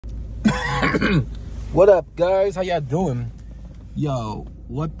What up, guys? How y'all doing? Yo,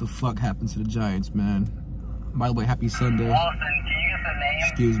 what the fuck happened to the Giants, man? By the way, happy Sunday. Lawson, can you get the name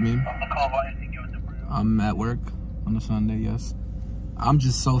Excuse me. of the call volume to give it to Bruno? I'm at work on a Sunday, yes. I'm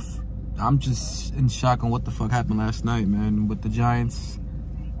just in shock on what the fuck happened last night, man, with the Giants.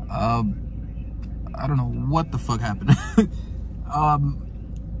 I don't know what the fuck happened.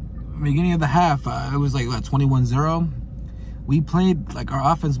 Beginning of the half, it was like, what, 21-0? We played, like,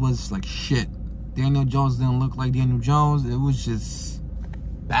 our offense was, like, shit. Daniel Jones didn't look like Daniel Jones. It was just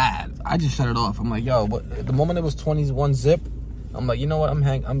bad. I just shut it off. I'm like, yo, but the moment it was 21-zip, I'm like, you know what? I'm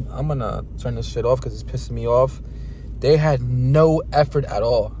gonna turn this shit off because it's pissing me off. They had no effort at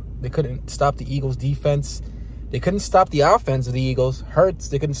all. They couldn't stop the Eagles' defense. They couldn't stop the offense of the Eagles. Hurts,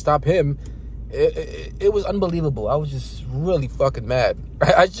 they couldn't stop him. It was unbelievable. I was just really fucking mad.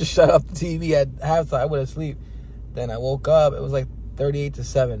 I just shut off the TV at halftime. I went to sleep. Then I woke up. It was like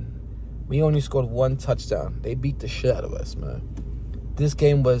 38-7. We only scored one touchdown. They beat the shit out of us, man. This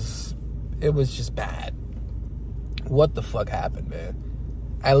game was just bad. What the fuck happened,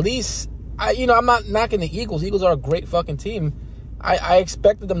 man? At least, I'm not knocking the Eagles. Eagles are a great fucking team. I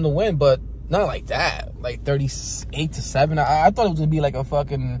expected them to win, but not like that. Like 38-7. I thought it was gonna be like a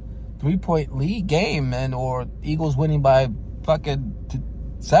fucking 3-point lead game, man, or Eagles winning by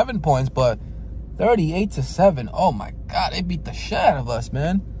fucking 7 points, but 38-7. Oh my God, they beat the shit out of us,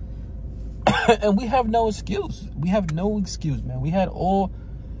 man. And we have no excuse. We have no excuse, man. We had all.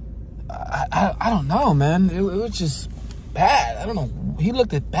 I don't know, man. It was just bad. I don't know. He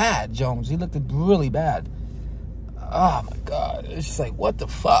looked at bad, Jones. He looked at really bad. Oh my God, it's just like, what the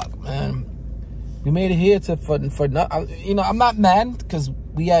fuck, man. We made it here for I'm not mad because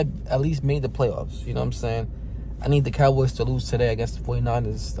we had at least made the playoffs. You know what I'm saying? I need the Cowboys to lose today against the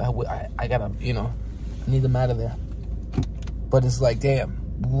 49ers. I gotta, I need them out of there. But it's like, damn,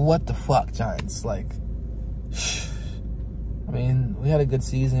 what the fuck, Giants? Like, I mean, we had a good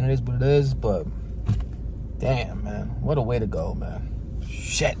season. It is what it is, but damn, man, what a way to go, man.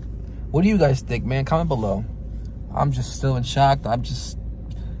 Shit. What do you guys think, man? Comment below. I'm just still in shock. I'm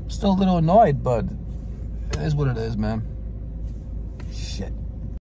still a little annoyed, but it is what it is, man.